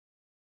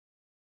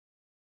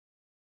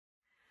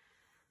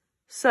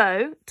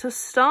So to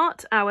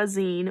start our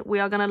zine, we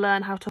are going to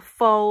learn how to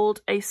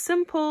fold a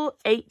simple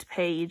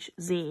 8-page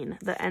zine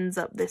that ends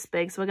up this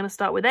big. So we're going to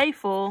start with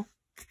A4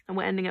 and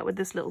we're ending up with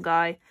this little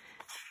guy,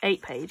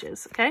 8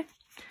 pages, okay?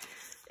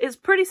 It's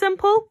pretty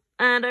simple,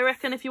 and I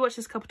reckon if you watch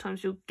this a couple of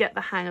times, you'll get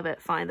the hang of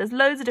it fine. There's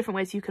loads of different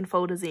ways you can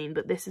fold a zine,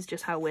 but this is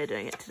just how we're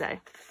doing it today.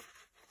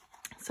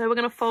 So we're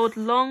going to fold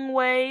long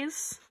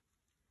ways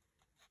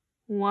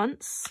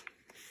once.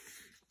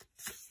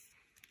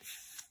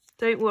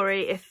 Don't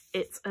worry if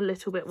it's a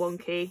little bit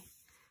wonky.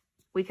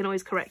 We can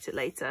always correct it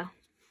later.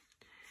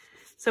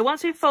 So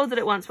once we've folded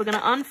it once, we're going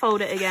to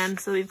unfold it again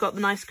so we've got the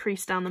nice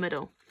crease down the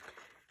middle.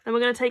 Then we're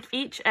going to take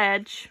each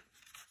edge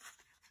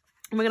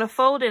and we're going to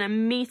fold in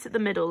and meet at the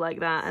middle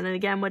like that. And then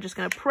again, we're just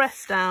going to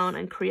press down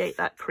and create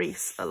that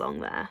crease along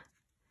there.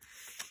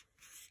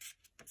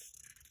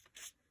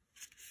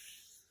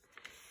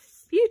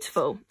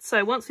 Beautiful.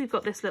 So once we've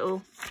got this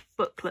little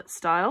booklet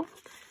style,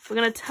 we're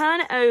going to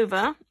turn it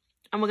over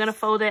and we're going to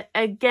fold it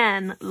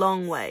again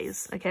long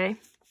ways, okay?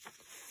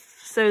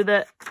 So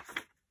that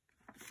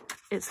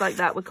it's like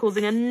that. We're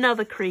causing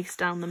another crease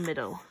down the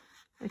middle.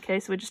 Okay,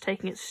 so we're just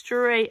taking it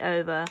straight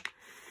over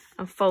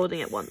and folding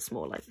it once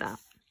more like that.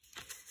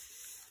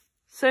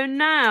 So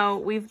now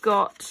we've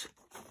got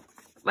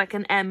like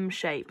an M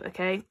shape,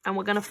 okay? And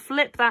we're going to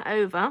flip that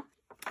over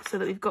so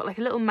that we've got like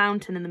a little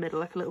mountain in the middle,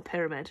 like a little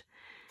pyramid.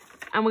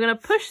 And we're going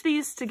to push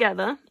these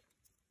together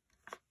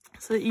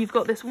so that you've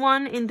got this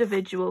one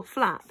individual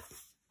flap.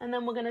 And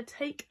then we're going to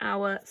take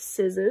our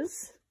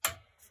scissors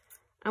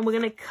and we're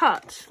going to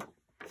cut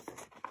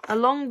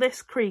along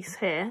this crease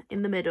here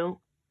in the middle,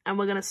 and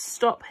we're going to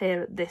stop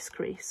here at this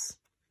crease.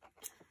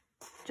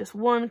 Just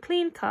one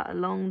clean cut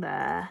along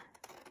there.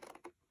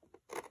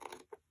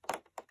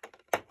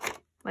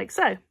 Like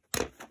so.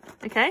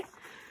 Okay,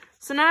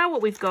 so now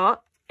what we've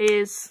got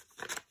is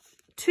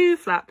 2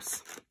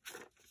 flaps.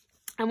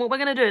 And what we're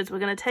going to do is we're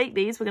going to take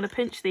these, we're going to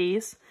pinch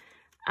these,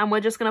 and we're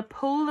just going to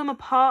pull them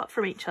apart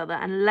from each other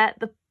and let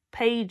the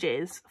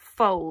pages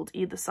fold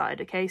either side,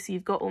 okay? So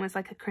you've got almost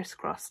like a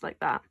crisscross like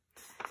that.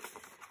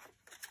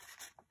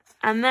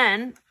 And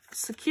then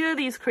secure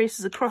these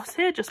creases across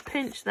here, just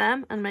pinch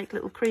them and make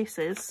little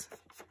creases.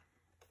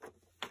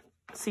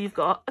 So you've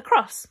got a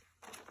cross.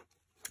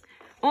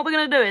 And what we're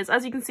going to do is,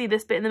 as you can see,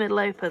 this bit in the middle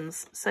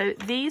opens. So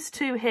these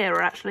 2 here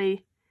are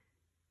actually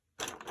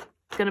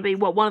going to be,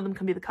 well, one of them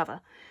can be the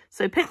cover.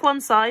 So pick one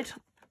side,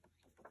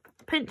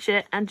 pinch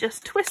it, and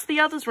just twist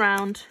the others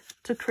round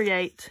to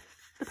create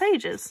the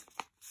pages.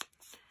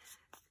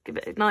 Give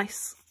it a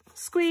nice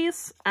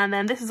squeeze. And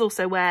then this is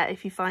also where,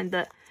 if you find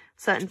that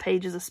certain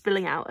pages are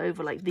spilling out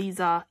over like these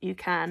are, you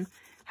can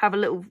have a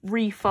little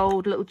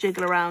refold, a little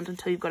jiggle around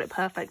until you've got it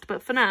perfect.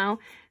 But for now,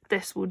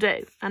 this will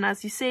do. And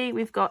as you see,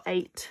 we've got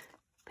 8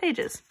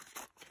 pages,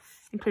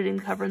 including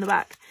the cover and the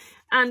back.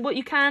 And what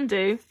you can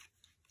do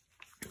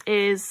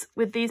is,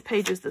 with these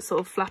pages that sort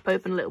of flap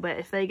open a little bit,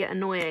 if they get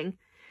annoying,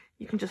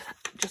 you can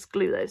just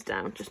glue those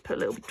down. Just put a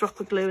little drop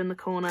of glue in the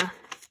corner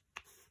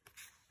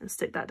and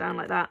stick that down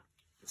like that.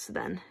 So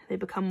then they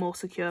become more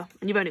secure.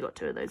 And you've only got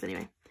 2 of those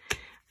anyway.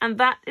 And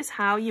that is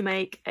how you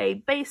make a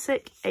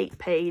basic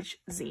 8-page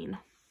zine.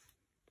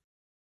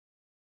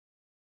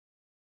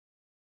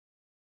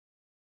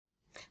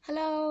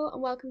 Hello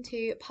and welcome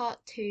to part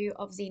 2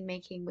 of zine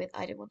making with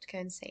I Don't Want to Go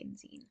Insane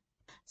zine.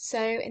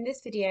 So in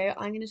this video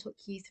I'm going to talk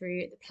you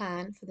through the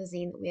plan for the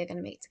zine that we are going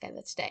to make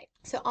together today.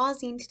 So our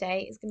zine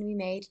today is going to be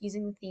made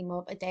using the theme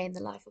of a day in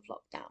the life of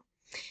lockdown.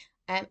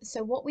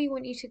 So what we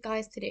want you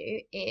guys to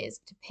do is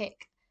to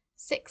pick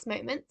 6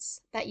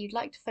 moments that you'd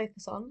like to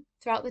focus on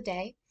throughout the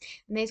day,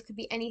 and these could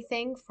be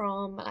anything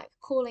from like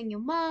calling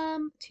your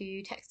mum to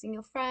texting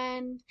your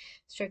friend,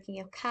 stroking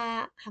your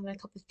cat, having a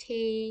cup of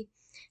tea,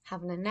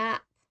 having a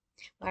nap,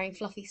 wearing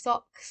fluffy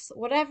socks,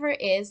 whatever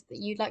it is that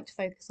you'd like to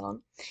focus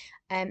on.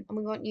 And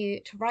we want you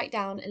to write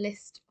down a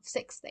list of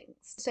 6 things.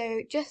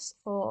 So just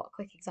for a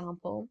quick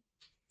example,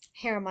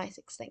 here are my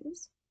 6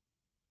 things.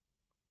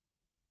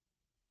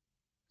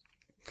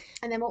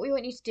 And then what we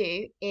want you to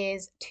do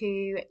is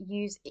to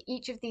use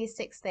each of these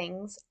 6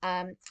 things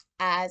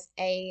as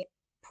a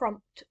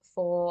prompt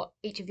for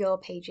each of your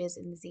pages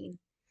in the zine.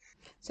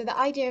 So the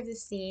idea of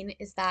this zine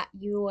is that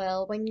you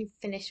will, when you've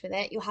finished with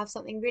it, you'll have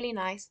something really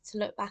nice to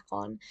look back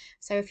on.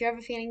 So if you're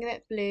ever feeling a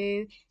bit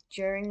blue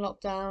during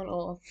lockdown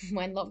or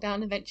when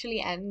lockdown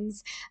eventually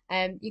ends,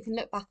 you can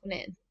look back on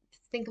it and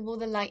think of all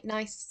the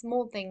nice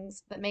small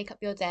things that make up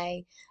your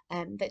day,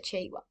 that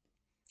cheer you up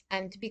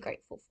and to be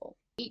grateful for.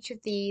 Each of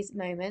these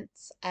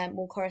moments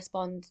will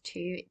correspond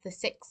to the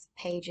 6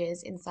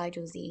 pages inside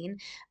your zine,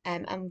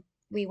 and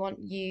we want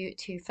you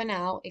to, for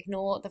now,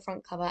 ignore the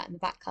front cover and the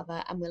back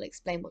cover, and we'll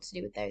explain what to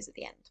do with those at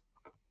the end.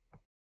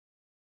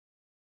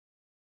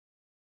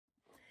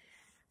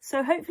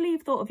 So hopefully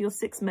you've thought of your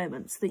 6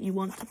 moments that you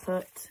want to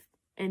put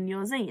in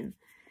your zine.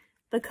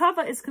 The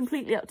cover is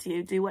completely up to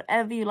you. Do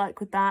whatever you like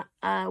with that.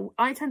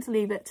 I tend to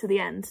leave it to the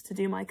end to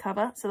do my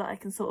cover so that I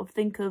can sort of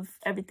think of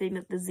everything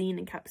that the zine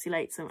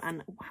encapsulates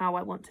and how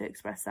I want to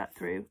express that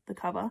through the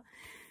cover.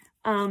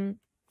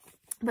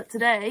 But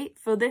today,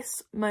 for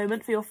this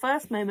moment, for your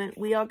first moment,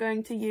 we are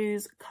going to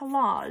use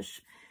collage.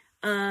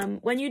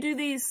 When you do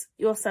these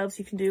yourselves,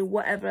 you can do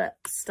whatever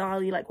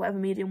style you like, whatever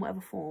medium, whatever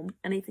form,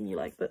 anything you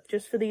like. But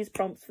just for these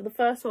prompts, for the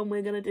first one,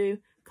 we're going to do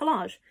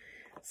collage.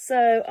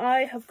 So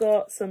I have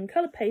got some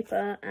coloured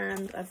paper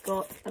and I've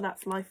got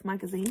That's Life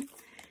magazine.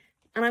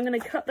 And I'm going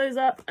to cut those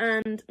up,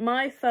 and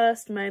my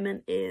first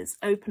moment is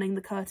opening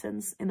the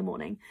curtains in the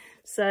morning.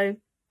 So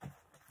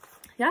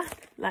yeah,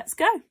 let's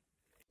go.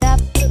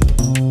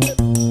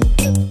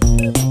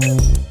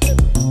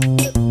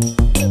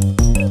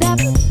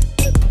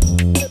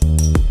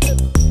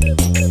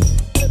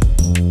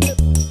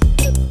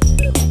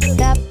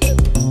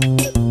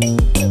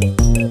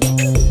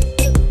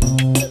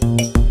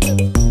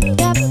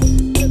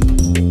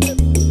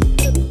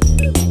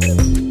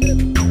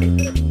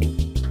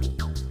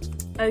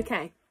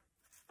 Okay,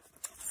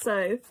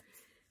 so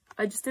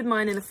I just did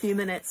mine in a few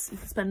minutes. You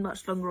can spend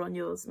much longer on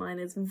yours. Mine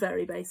is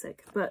very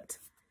basic, but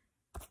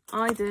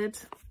I did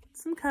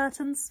some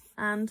curtains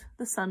and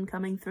the sun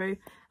coming through,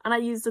 and I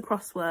used a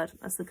crossword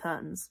as the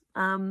curtains.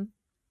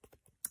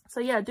 So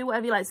yeah, do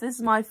whatever you like. So this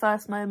is my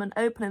first moment,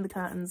 opening the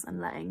curtains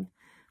and letting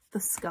the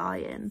sky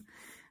in.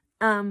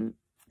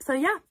 So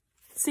yeah,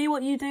 see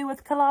what you do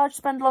with collage,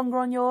 spend longer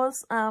on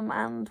yours,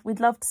 and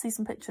we'd love to see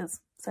some pictures,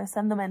 so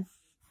send them in.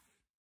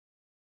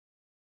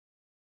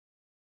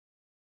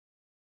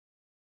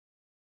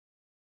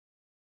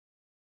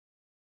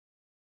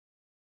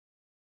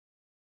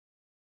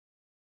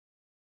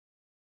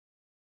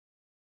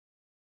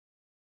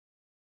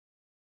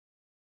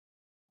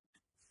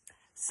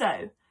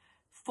 So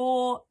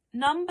for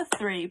number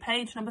 3,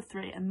 page number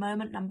 3 and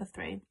moment number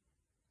 3,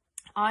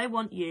 I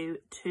want you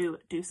to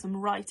do some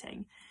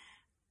writing.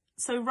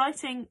 So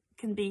writing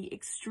can be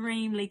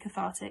extremely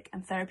cathartic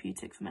and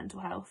therapeutic for mental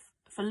health,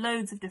 for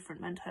loads of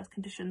different mental health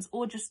conditions,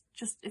 or just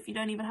if you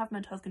don't even have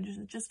mental health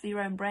conditions, just for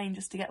your own brain,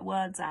 just to get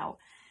words out.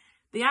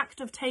 The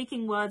act of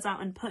taking words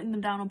out and putting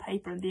them down on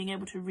paper and being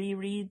able to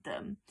reread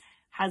them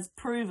has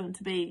proven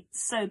to be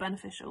so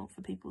beneficial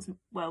for people's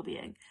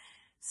well-being.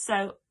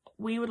 So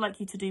we would like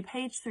you to do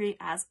page 3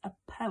 as a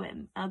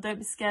poem. Now, don't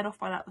be scared off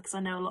by that, because I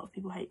know a lot of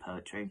people hate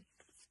poetry.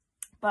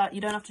 But you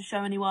don't have to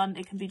show anyone.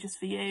 It can be just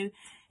for you.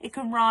 It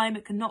can rhyme,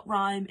 it can not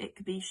rhyme. It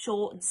could be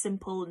short and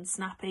simple and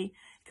snappy.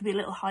 It could be a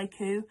little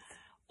haiku.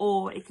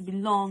 Or it could be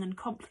long and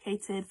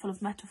complicated, full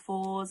of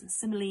metaphors and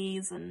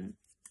similes and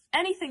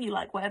anything you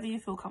like, whatever you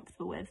feel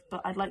comfortable with.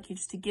 But I'd like you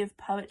just to give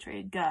poetry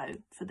a go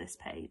for this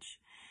page.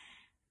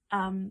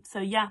 So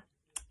yeah.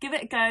 Give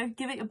it a go,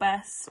 give it your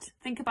best,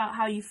 think about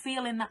how you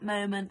feel in that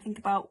moment, think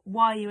about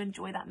why you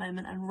enjoy that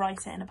moment, and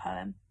write it in a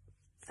poem.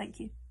 Thank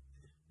you.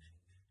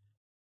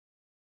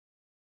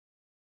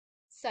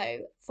 So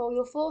for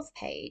your 4th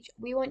page,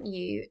 we want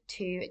you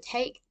to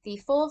take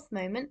the 4th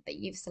moment that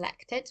you've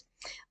selected.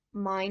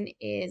 Mine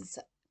is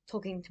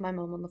talking to my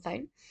mum on the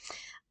phone.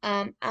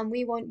 And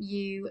we want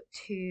you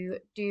to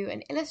do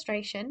an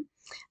illustration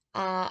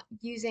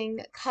using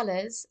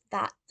colours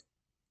that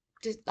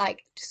just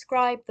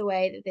describe the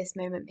way that this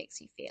moment makes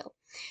you feel.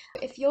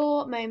 If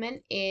your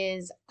moment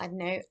is, I don't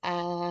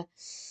know,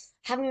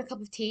 having a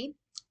cup of tea,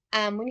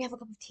 and when you have a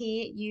cup of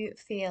tea you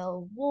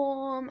feel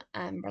warm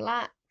and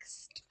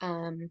relaxed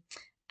and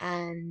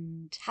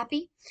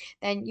happy,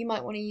 then you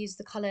might want to use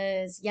the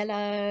colours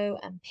yellow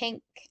and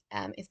pink,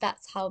 if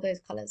that's how those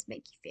colours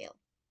make you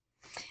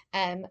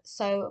feel.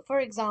 So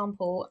for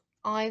example,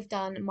 I've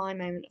done my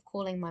moment of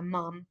calling my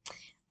mum,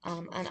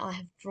 and I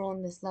have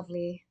drawn this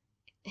lovely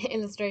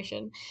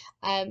illustration,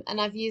 and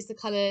I've used the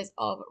colours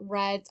of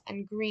red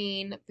and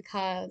green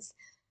because,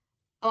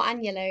 oh,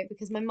 and yellow,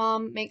 because my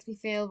mum makes me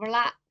feel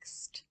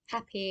relaxed,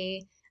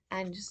 happy,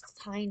 and just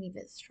a tiny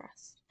bit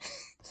stressed.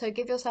 So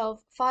give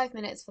yourself 5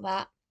 minutes for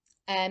that,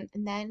 and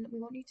then we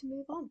want you to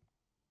move on.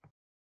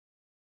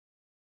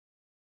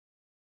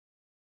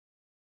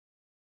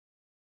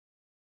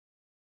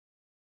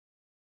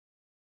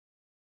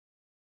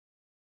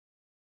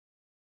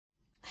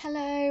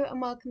 Hello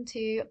and welcome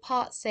to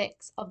part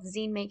 6 of the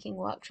zine making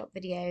workshop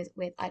videos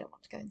with I Don't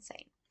Want to Go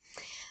Insane.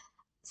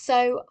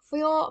 So for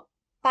your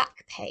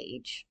back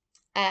page,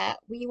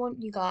 we want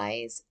you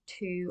guys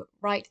to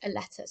write a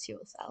letter to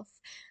yourself.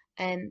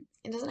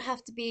 It doesn't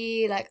have to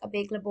be like a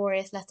big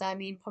laborious letter. I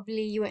mean,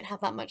 probably you won't have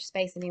that much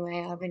space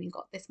anyway. I've only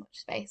got this much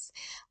space.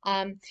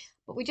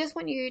 But we just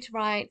want you to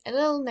write a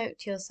little note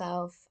to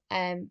yourself,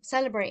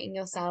 celebrating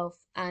yourself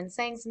and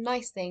saying some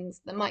nice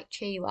things that might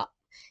cheer you up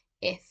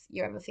if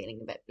you're ever feeling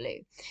a bit blue.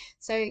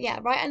 So yeah,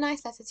 write a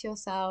nice letter to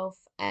yourself,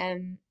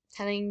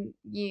 telling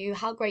you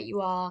how great you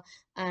are,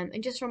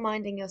 and just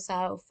reminding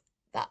yourself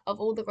that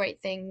of all the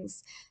great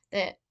things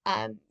that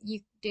you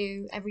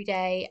do every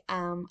day,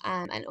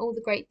 and all the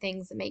great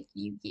things that make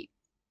you you.